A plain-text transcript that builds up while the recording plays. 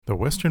The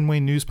Western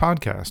Wayne News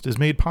Podcast is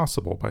made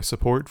possible by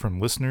support from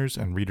listeners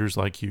and readers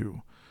like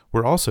you.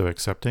 We're also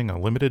accepting a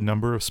limited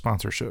number of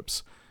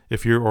sponsorships.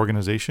 If your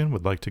organization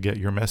would like to get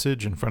your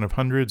message in front of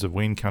hundreds of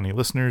Wayne County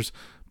listeners,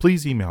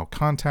 please email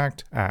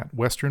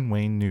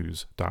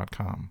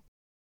contact@westernwaynenews.com.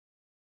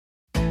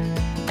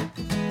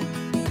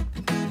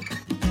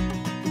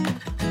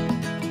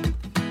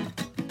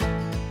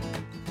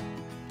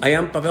 I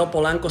am Pavel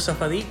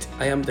Polanco-Safadit.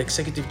 I am the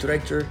Executive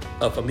Director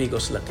of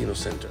Amigos Latino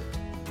Center.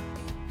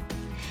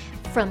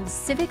 From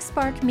Civic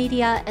Spark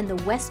Media and the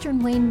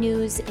Western Wayne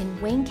News in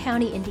Wayne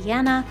County,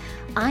 Indiana,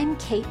 I'm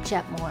Kate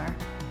Jetmore.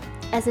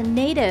 As a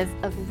native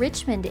of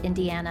Richmond,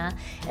 Indiana,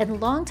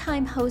 and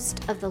longtime host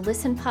of the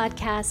Listen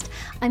podcast,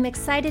 I'm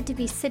excited to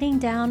be sitting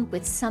down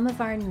with some of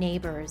our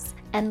neighbors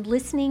and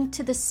listening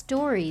to the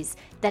stories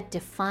that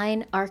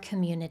define our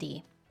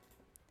community.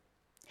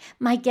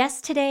 My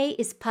guest today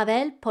is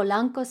Pavel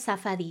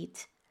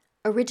Polanco-Safadit.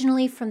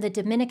 Originally from the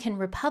Dominican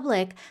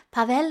Republic,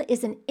 Pavel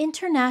is an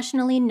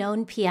internationally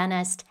known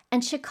pianist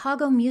and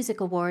Chicago Music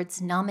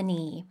Awards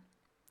nominee.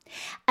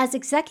 As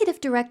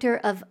executive director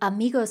of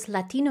Amigos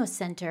Latino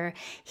Center,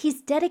 he's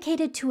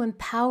dedicated to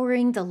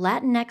empowering the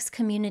Latinx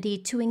community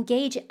to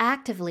engage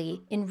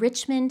actively in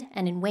Richmond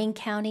and in Wayne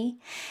County,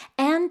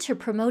 and to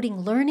promoting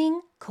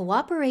learning,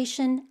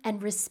 cooperation,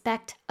 and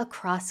respect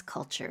across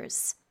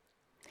cultures.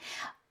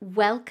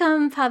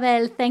 Welcome,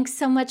 Pavel. Thanks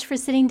so much for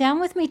sitting down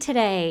with me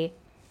today.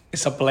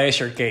 It's a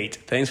pleasure, Kate.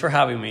 Thanks for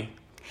having me.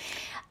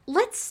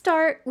 Let's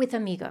start with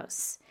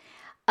Amigos.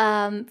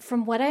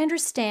 From what I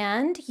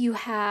understand, you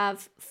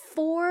have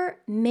 4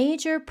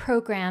 major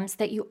programs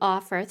that you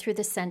offer through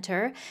the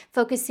center,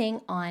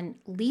 focusing on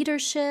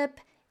leadership,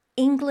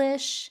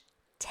 English,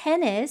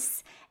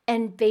 tennis,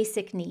 and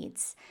basic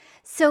needs.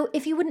 So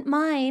if you wouldn't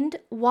mind,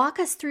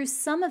 walk us through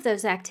some of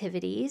those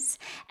activities.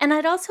 And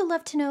I'd also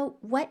love to know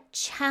what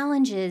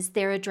challenges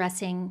they're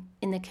addressing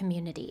in the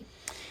community.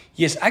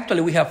 Yes,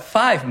 actually, we have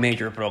 5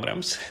 major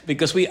programs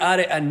because we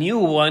added a new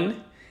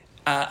one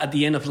at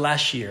the end of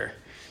last year.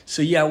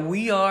 So yeah,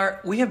 we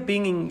have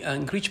been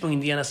in Richmond,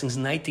 Indiana since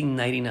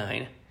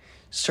 1999,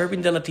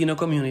 serving the Latino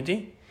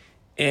community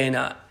in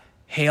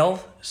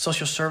health,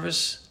 social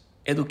service,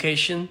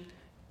 education,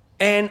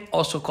 and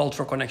also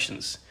cultural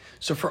connections.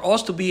 So for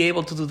us to be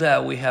able to do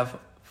that, we have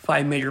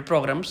 5 major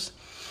programs.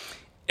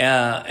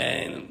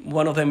 And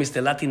one of them is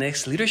the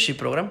Latinx Leadership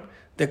Program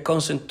that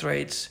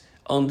concentrates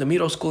on the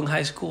middle school and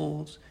high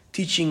schools,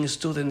 teaching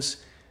students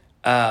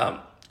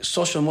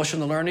social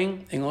emotional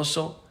learning, and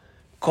also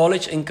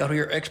college and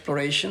career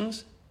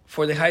explorations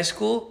for the high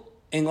school,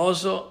 and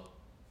also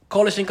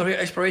college and career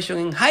exploration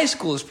and high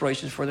school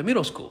explorations for the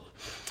middle school.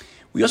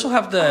 We also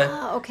have the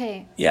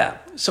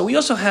So we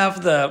also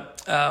have the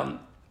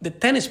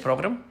tennis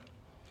program,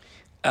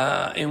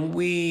 and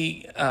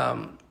we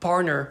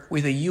partner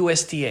with the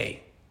USTA,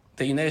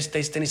 the United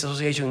States Tennis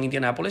Association in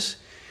Indianapolis.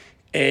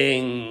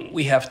 And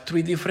we have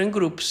 3 different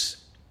groups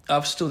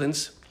of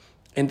students,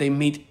 and they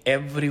meet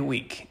every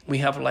week. We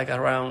have like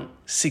around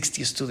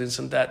 60 students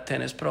in that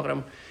tennis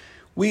program.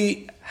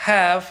 We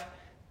have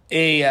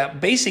a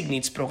basic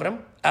needs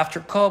program.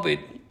 After COVID,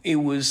 it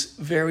was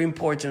very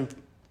important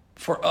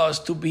for us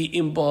to be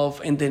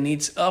involved in the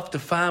needs of the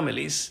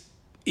families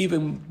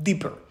even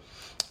deeper.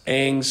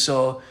 And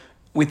so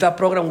with that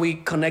program, we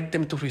connect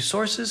them to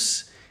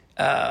resources.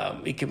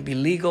 It can be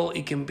legal,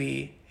 it can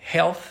be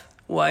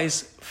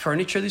health-wise,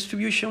 furniture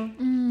distribution,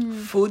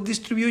 food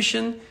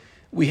distribution.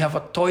 We have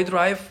a toy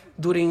drive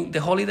during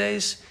the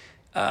holidays.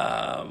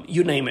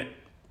 You name it.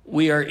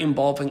 We are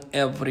involved in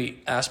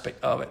every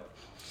aspect of it.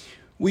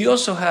 We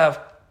also have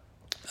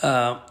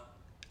a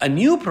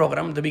new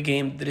program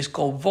that is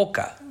called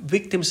VOCA,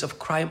 Victims of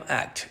Crime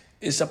Act.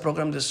 It's a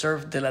program that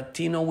serves the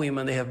Latino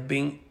women that have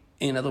been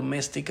in a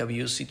domestic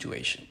abuse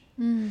situation.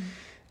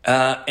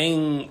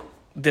 And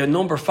the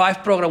number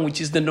 5 program, which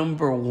is the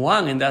number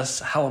 1, and that's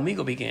how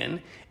Amigo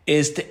began,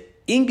 is the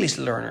English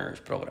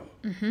Learners Program.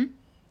 Mm-hmm.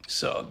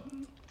 So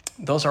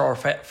those are our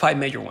 5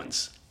 major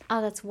ones.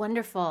 Oh, that's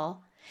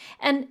wonderful.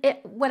 And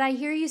what I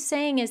hear you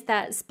saying is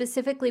that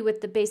specifically with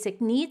the Basic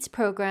Needs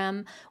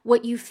Program,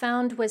 what you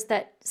found was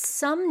that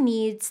some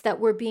needs that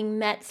were being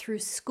met through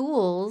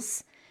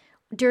schools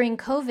during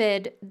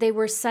COVID, they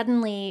were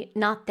suddenly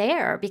not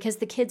there because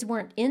the kids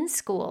weren't in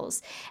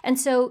schools. And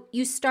so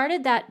you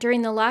started that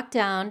during the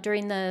lockdown,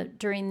 during the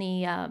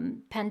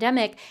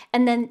pandemic,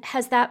 and then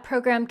has that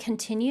program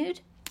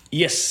continued?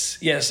 Yes,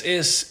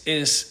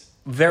 is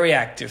very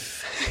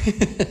active,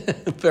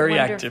 very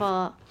active.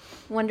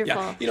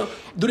 Wonderful. Yeah.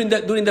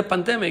 During the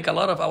pandemic, a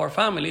lot of our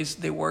families,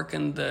 they work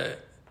in the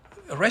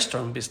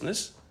restaurant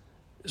business,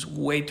 as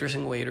waiters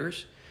and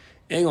waiters,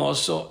 and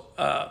also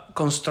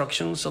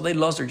construction. So they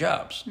lost their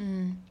jobs.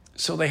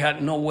 So they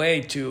had no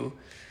way to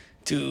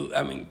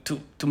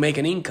make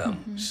an income.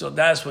 Mm-hmm. So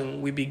that's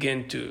when we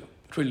began to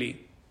really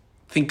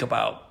think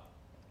about.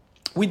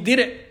 We did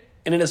it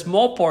in a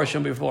small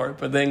portion before,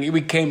 but then it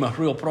became a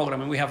real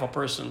program, and we have a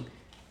person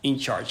in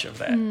charge of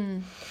that.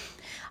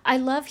 I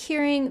love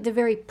hearing the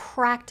very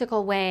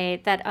practical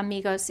way that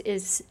Amigos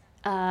is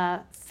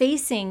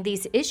facing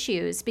these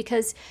issues,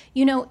 because,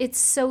 you know, it's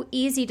so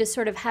easy to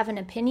sort of have an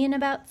opinion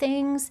about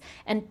things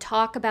and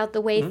talk about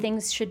the way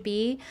things should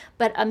be.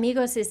 But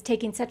Amigos is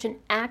taking such an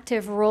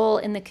active role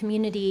in the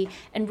community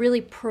and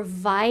really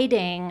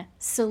providing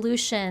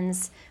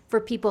solutions for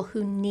people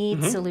who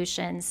need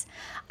solutions.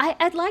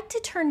 I'd like to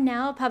turn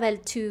now, Pavel,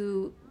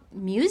 to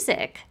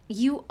music.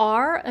 You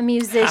are a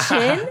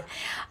musician.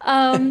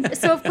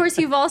 So, of course,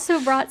 you've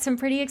also brought some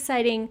pretty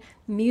exciting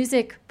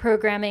music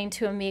programming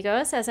to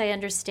Amigos, as I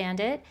understand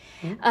it,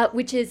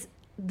 which is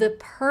the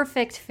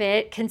perfect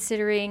fit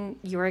considering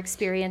your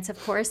experience,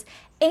 of course,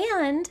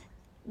 and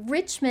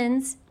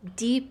Richmond's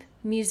deep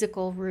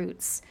musical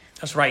roots.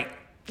 That's right.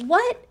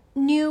 What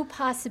new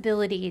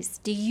possibilities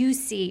do you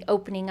see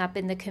opening up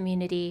in the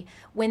community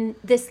when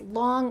this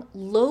long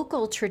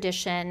local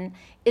tradition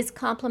is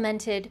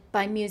complemented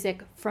by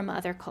music from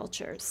other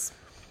cultures?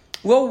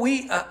 Well,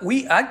 we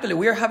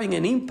are having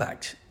an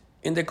impact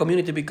in the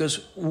community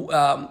because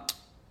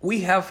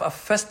we have a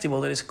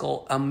festival that is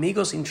called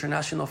Amigos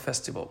International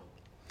Festival.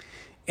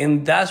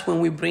 And that's when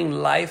we bring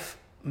live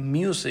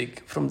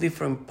music from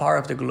different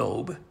parts of the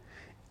globe,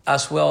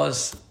 as well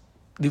as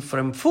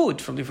different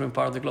food from different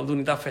parts of the globe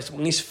during that festival.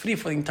 And it's free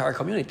for the entire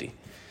community.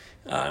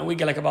 And we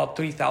get like about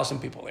 3,000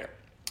 people there.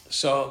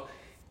 So,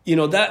 you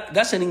know,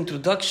 that's an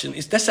introduction.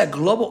 That's a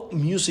global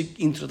music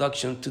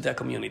introduction to that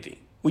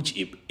community, which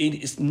it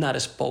is not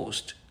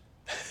exposed.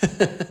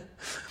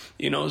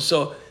 You know,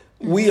 so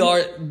we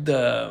are,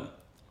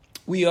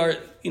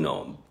 you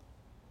know,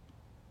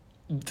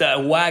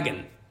 the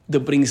wagon that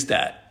brings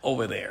that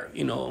over there,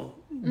 you know,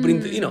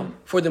 you know,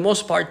 for the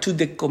most part to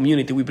the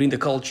community, we bring the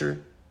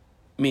culture,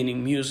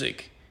 meaning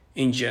music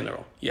in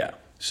general. Yeah.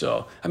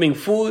 So, I mean,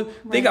 food,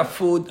 they got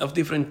food of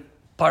different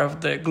part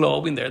of the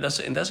globe in there.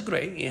 That's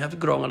great. You have to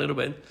grow a little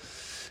bit,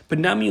 but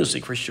not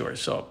music for sure.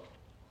 So,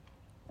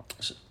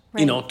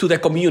 you know, to the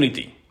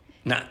community,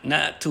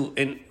 not to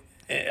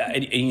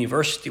a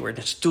university where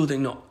the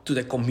student, no, to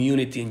the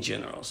community in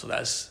general. So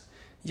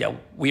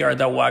we are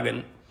that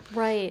wagon.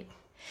 Right.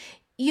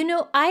 You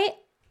know, I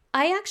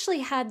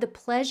actually had the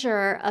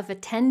pleasure of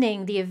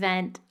attending the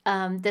event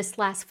this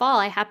last fall.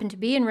 I happened to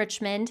be in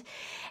Richmond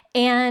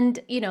and,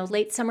 you know,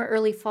 late summer,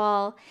 early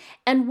fall.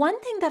 And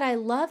one thing that I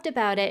loved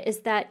about it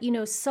is that, you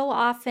know, so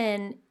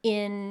often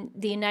in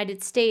the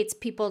United States,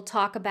 people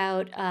talk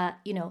about,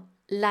 you know,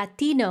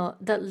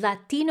 the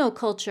Latino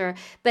culture.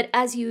 But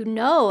as you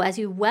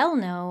well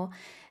know,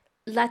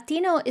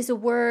 Latino is a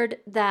word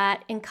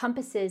that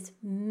encompasses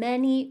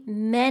many,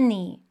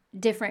 many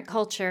different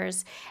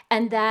cultures,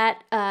 and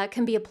that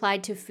can be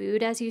applied to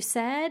food, as you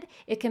said.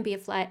 It can be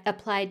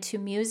applied to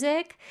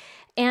music,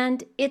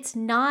 and it's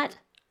not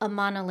a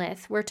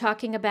monolith. We're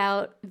talking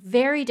about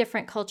very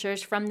different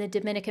cultures, from the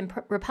Dominican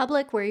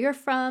Republic, where you're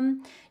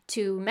from,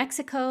 to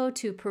Mexico,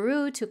 to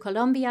Peru, to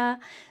Colombia.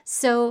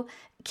 So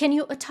can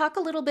you talk a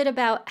little bit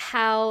about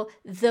how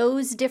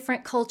those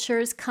different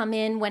cultures come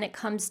in when it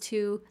comes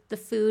to the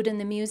food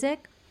and the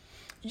music?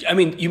 I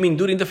mean, you mean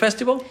during the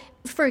festival?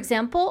 For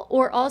example,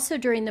 or also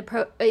during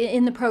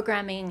in the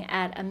programming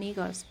at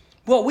Amigos?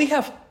 Well, we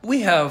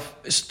have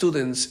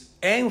students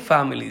and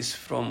families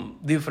from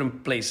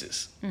different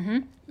places.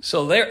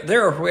 So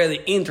they're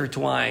already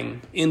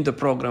intertwined in the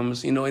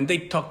programs, you know, and they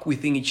talk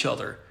within each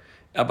other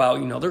about,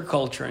 you know, their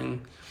culture,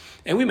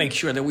 and we make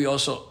sure that we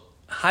also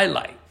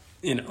highlight,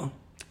 you know,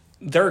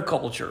 their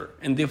culture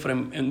and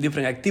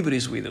different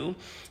activities we do.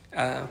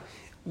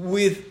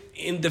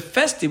 In the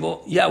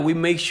festival, we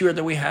make sure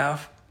that we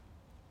have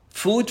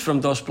food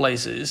from those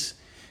places.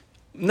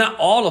 Not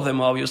all of them,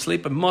 obviously,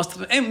 but most of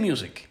them, and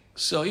music.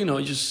 So, you know,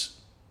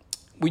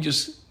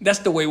 that's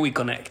the way we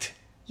connect.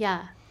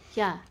 Yeah.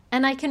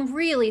 And I can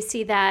really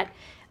see that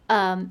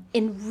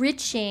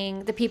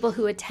enriching the people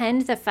who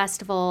attend the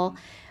festival,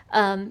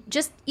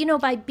 just, you know,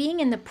 by being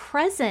in the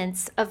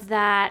presence of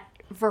that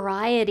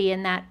variety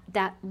and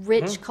that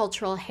rich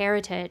cultural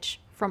heritage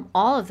from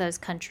all of those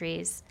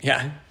countries.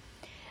 Yeah.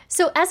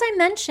 So as I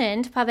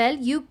mentioned, Pavel,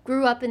 you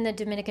grew up in the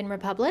Dominican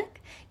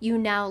Republic. You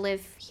now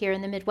live here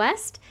in the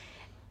Midwest.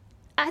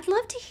 I'd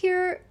love to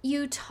hear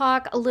you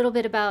talk a little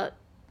bit about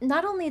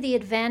not only the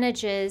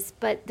advantages,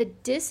 but the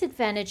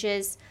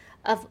disadvantages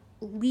of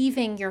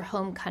leaving your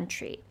home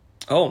country.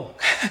 Oh,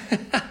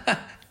 it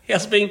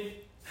has been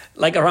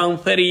like around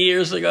 30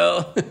 years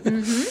ago.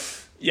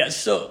 Yeah,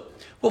 so,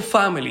 well,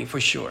 family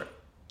for sure.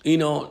 You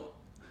know,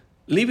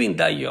 living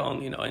that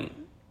young, you know, and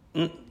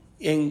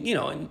you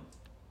know, and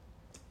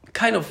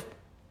kind of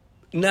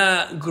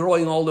not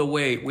growing all the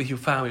way with your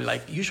family.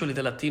 Like usually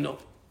the Latino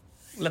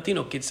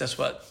kids, that's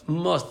what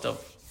most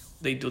of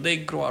they do. They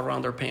grow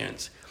around their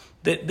parents.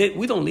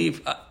 We don't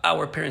leave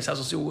our parents'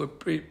 house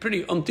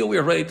until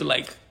we're ready to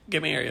like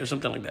get married or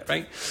something like that,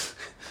 right?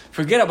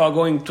 Forget about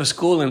going to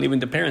school and leaving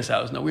the parents'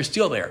 house. No, we're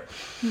still there.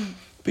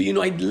 But you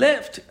know, I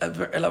left at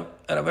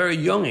a very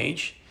young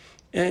age,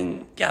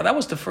 and that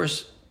was the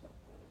first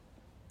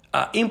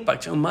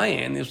impact on my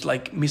end. It was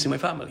like missing my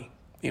family,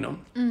 you know.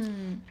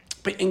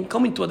 But in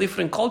coming to a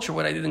different culture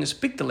where I didn't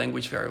speak the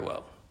language very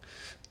well,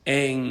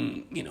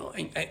 And,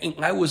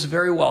 and I was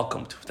very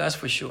welcomed, that's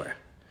for sure.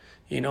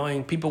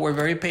 And people were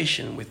very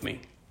patient with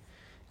me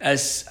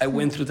as I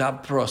went through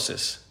that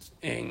process.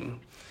 And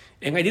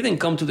I didn't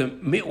come to the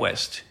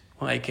Midwest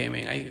when I came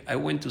in. I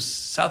went to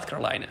South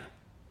Carolina.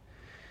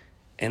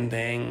 And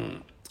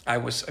then I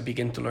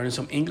began to learn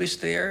some English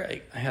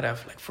there. I had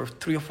for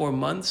 3 or 4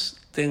 months.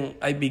 Then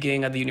I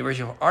began at the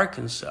University of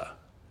Arkansas.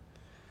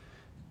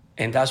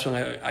 And that's when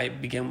I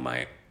began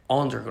my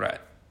undergrad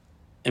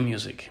in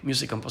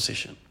music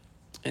composition.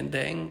 And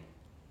then,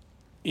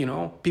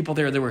 people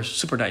there, they were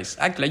super nice.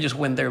 Actually, I just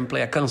went there and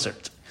played a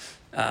concert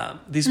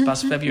this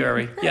past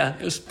February. Yeah,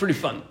 it was pretty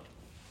fun.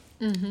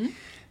 Mm-hmm.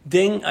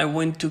 Then I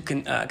went to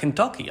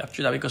Kentucky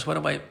after that because one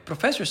of my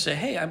professors said,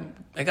 hey,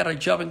 I got a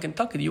job in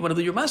Kentucky. Do you want to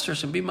do your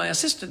master's and be my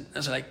assistant? I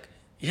was like,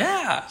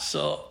 yeah.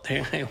 So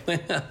then I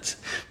went out,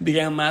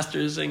 began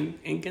master's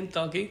in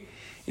Kentucky.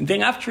 And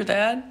then after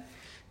that,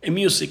 in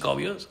music,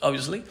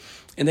 obviously.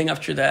 And then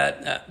after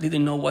that,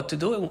 didn't know what to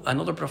do.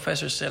 Another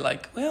professor said,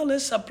 well,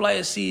 let's apply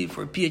and see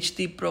for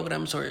PhD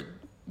programs or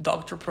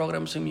doctor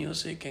programs in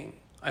music. And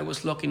I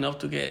was lucky enough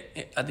to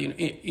get at the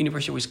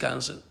University of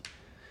Wisconsin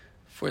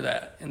for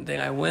that. And then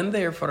I went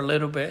there for a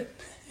little bit.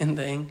 And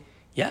then,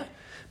 yeah.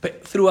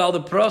 But throughout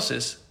the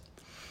process,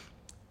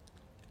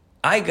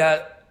 I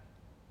got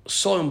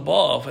so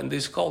involved in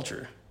this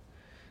culture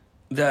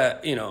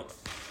that,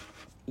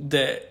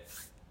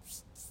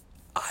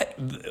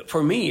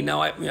 for me,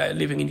 now I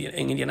live in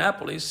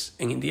Indianapolis,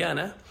 in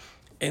Indiana,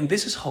 and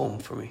this is home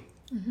for me.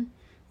 Mm-hmm.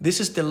 This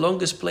is the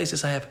longest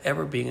places I have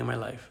ever been in my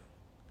life.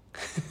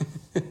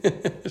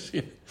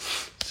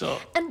 So.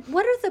 And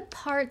what are the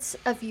parts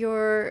of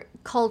your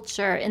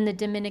culture in the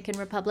Dominican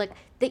Republic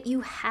that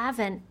you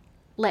haven't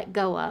let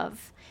go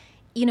of?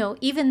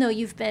 Even though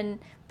you've been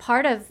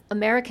part of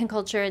American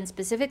culture and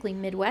specifically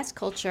Midwest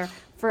culture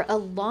for a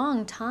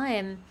long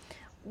time,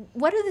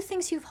 what are the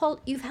things you've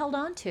held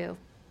on to?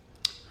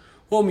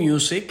 Well,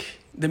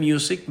 the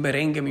music,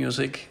 merengue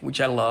music, which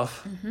I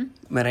love.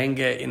 Mm-hmm. Merengue,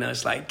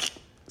 it's like,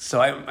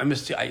 so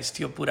I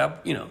still put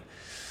up,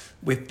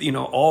 with,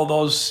 all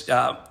those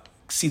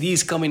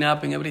CDs coming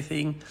up and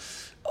everything.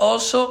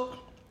 Also,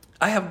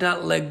 I have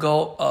not let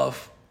go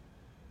of,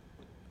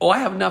 I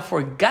have not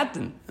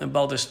forgotten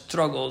about the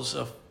struggles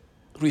of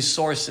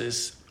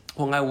resources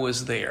when I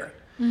was there.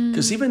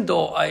 Because even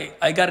though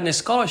I got a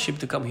scholarship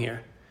to come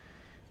here,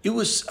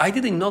 I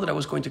didn't know that I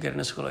was going to get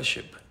a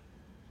scholarship.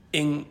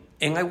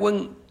 And I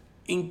went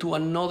into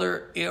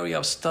another area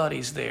of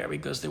studies there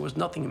because there was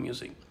nothing in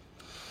music.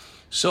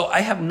 So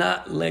I have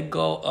not let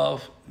go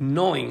of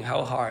knowing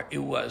how hard it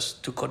was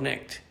to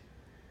connect,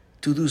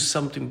 to do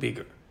something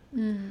bigger.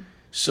 Mm.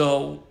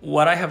 So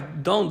what I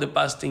have done the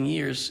past 10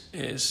 years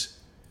is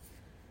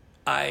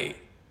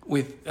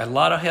with a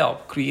lot of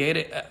help,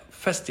 created a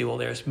festival.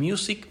 There's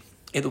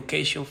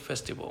Educational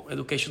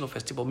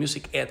Festival,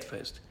 Music Ed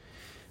Fest.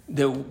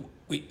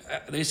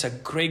 There's a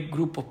great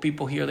group of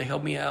people here that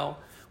help me out.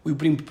 We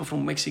bring people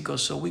from Mexico,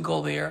 so we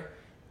go there,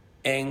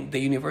 and the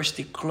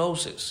university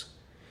closes,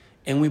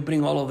 and we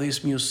bring all of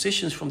these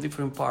musicians from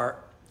different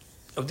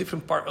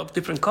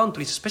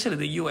countries, especially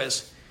the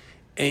U.S.,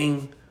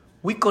 and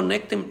we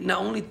connect them not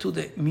only to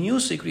the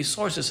music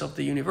resources of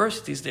the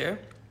universities there,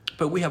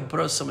 but we have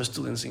brought some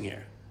students in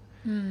here,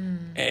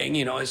 and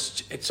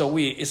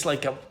it's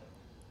like a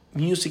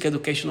music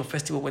educational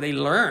festival where they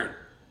learn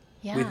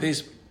with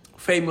these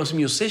famous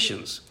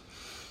musicians.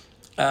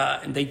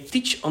 And they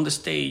teach on the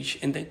stage,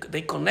 and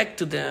they connect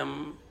to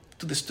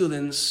the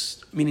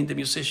students, meaning the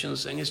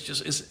musicians, and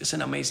it's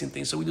an amazing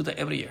thing. So we do that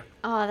every year.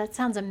 Oh, that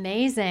sounds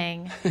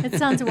amazing. It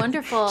sounds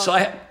wonderful. So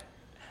I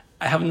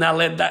have not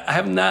let that.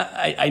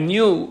 I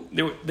knew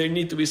there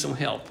need to be some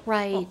help.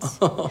 Right.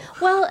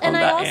 Well, and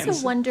I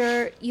also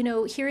wonder,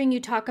 hearing you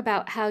talk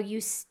about how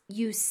you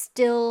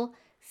still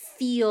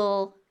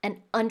feel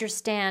and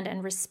understand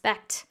and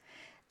respect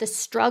the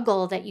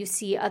struggle that you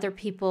see other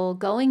people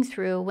going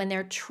through when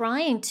they're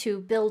trying to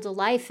build a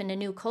life in a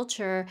new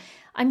culture.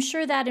 I'm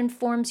sure that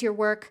informs your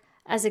work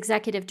as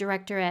executive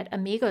director at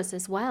Amigos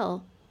as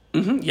well.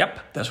 Mm-hmm.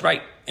 Yep, that's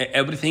right.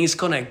 Everything is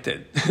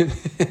connected.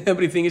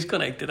 Everything is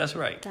connected. That's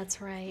right. That's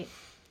right.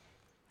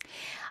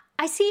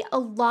 I see a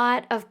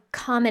lot of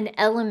common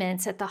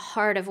elements at the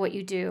heart of what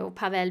you do,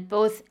 Pavel,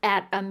 both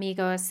at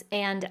Amigos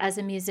and as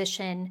a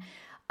musician.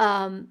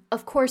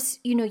 Of course,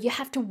 you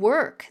have to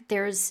work.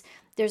 There's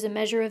a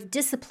measure of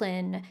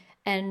discipline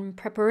and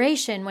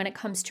preparation when it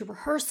comes to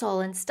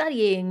rehearsal and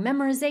studying,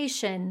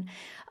 memorization.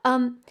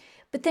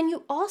 But then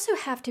you also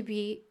have to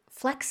be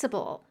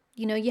flexible.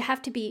 You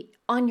have to be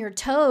on your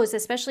toes,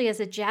 especially as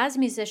a jazz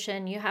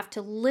musician. You have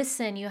to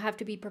listen. You have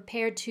to be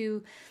prepared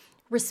to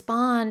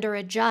respond or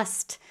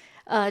adjust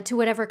to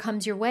whatever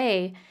comes your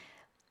way.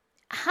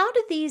 How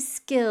do these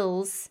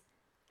skills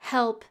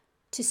help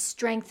to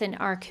strengthen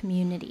our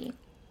community?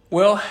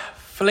 Well,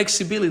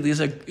 flexibility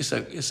is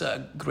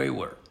a great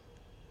word.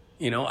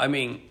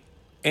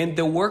 And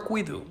the work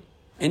we do,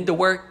 and the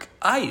work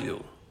I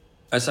do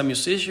as a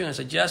musician, as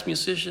a jazz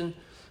musician,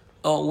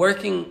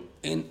 working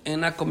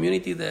in a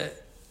community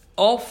that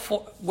all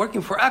for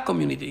working for a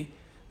community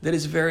that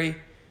is the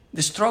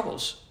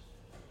struggles,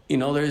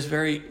 that is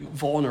very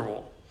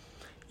vulnerable.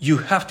 You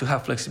have to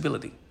have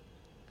flexibility.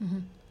 Mm-hmm.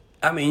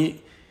 I mean,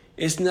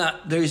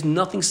 there is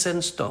nothing set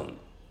in stone.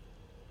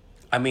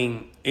 I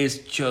mean, it's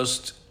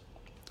just,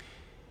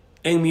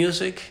 in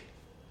music,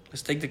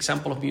 let's take the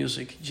example of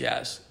music,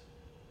 jazz.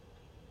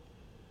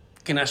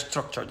 Can I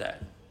structure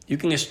that? You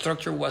can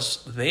structure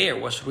what's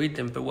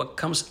written, but what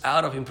comes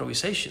out of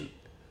improvisation,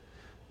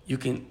 you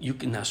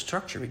cannot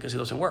structure because it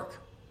doesn't work.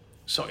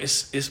 So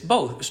it's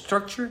both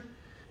structure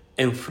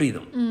and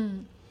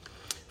freedom.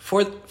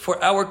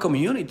 For our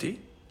community,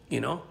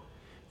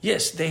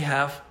 yes, they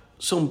have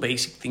some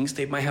basic things.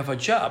 They might have a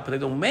job, but they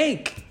don't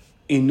make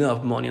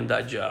enough money on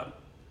that job.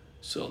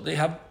 So they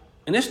have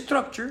a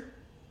structure,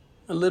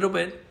 a little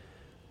bit,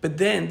 but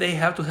then they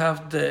have to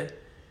have the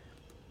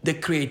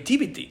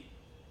creativity,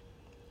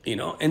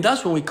 and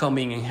that's when we come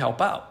in and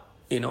help out.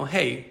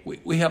 Hey,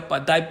 we have a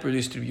diaper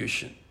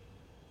distribution,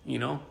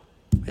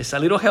 there's a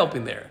little help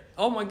in there.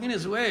 Oh my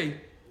goodness,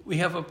 we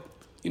have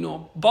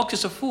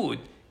boxes of food.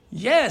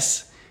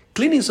 Yes,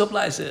 cleaning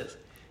supplies.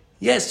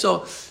 Yes,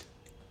 so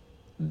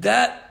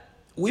that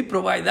we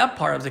provide that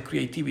part of the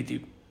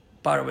creativity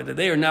part of it that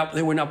they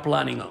were not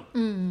planning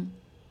on.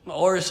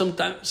 Or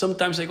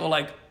sometimes they go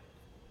like,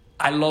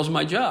 I lost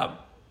my job.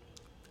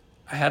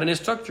 I had a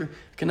structure,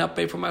 cannot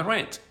pay for my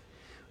rent.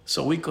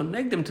 So we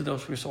connect them to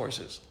those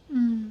resources.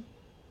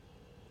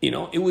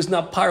 It was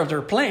not part of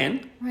their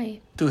plan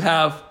to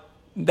have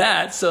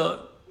that.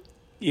 So,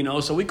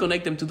 so we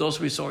connect them to those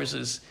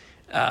resources.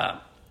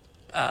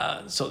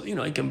 So,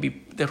 it can be,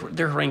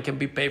 their rent can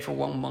be paid for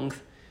 1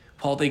 month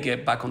while they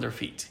get back on their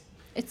feet.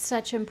 It's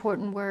such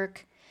important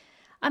work.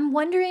 I'm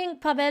wondering,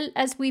 Pavel,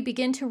 as we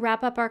begin to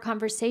wrap up our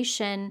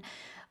conversation,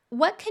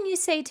 what can you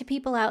say to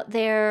people out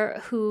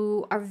there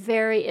who are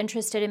very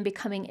interested in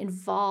becoming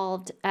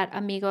involved at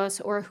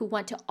Amigos or who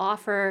want to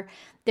offer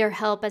their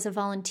help as a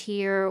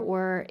volunteer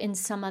or in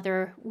some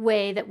other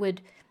way that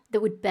would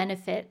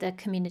benefit the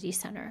community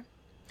center?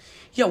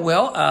 Yeah,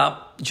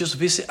 well, just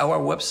visit our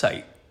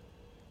website,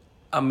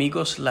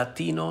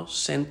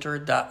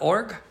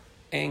 amigosLatinoCenter.org,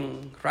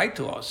 and write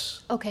to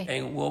us. Okay.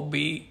 And we'll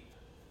be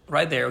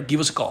right there. Give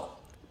us a call.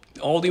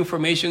 All the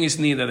information is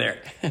needed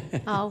there.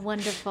 Oh,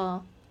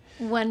 wonderful.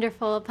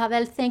 Wonderful.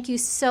 Pavel, thank you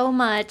so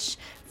much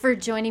for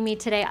joining me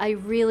today. I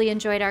really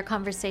enjoyed our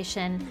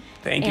conversation.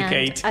 Thank you,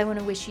 Kate. I want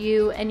to wish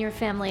you and your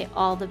family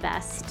all the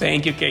best.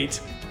 Thank you,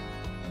 Kate.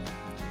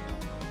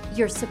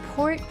 Your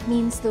support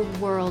means the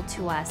world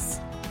to us.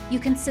 You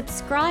can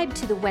subscribe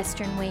to the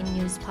Western Wayne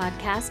News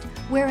Podcast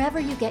wherever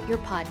you get your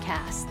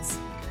podcasts.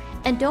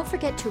 And don't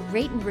forget to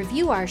rate and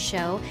review our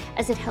show,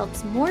 as it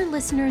helps more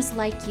listeners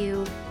like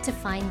you to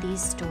find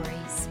these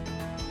stories.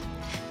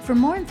 For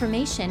more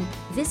information,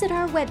 visit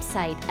our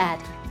website at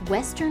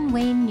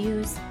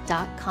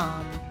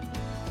westernwaynenews.com.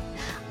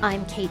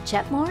 I'm Kate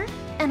Jetmore,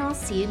 and I'll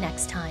see you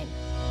next time.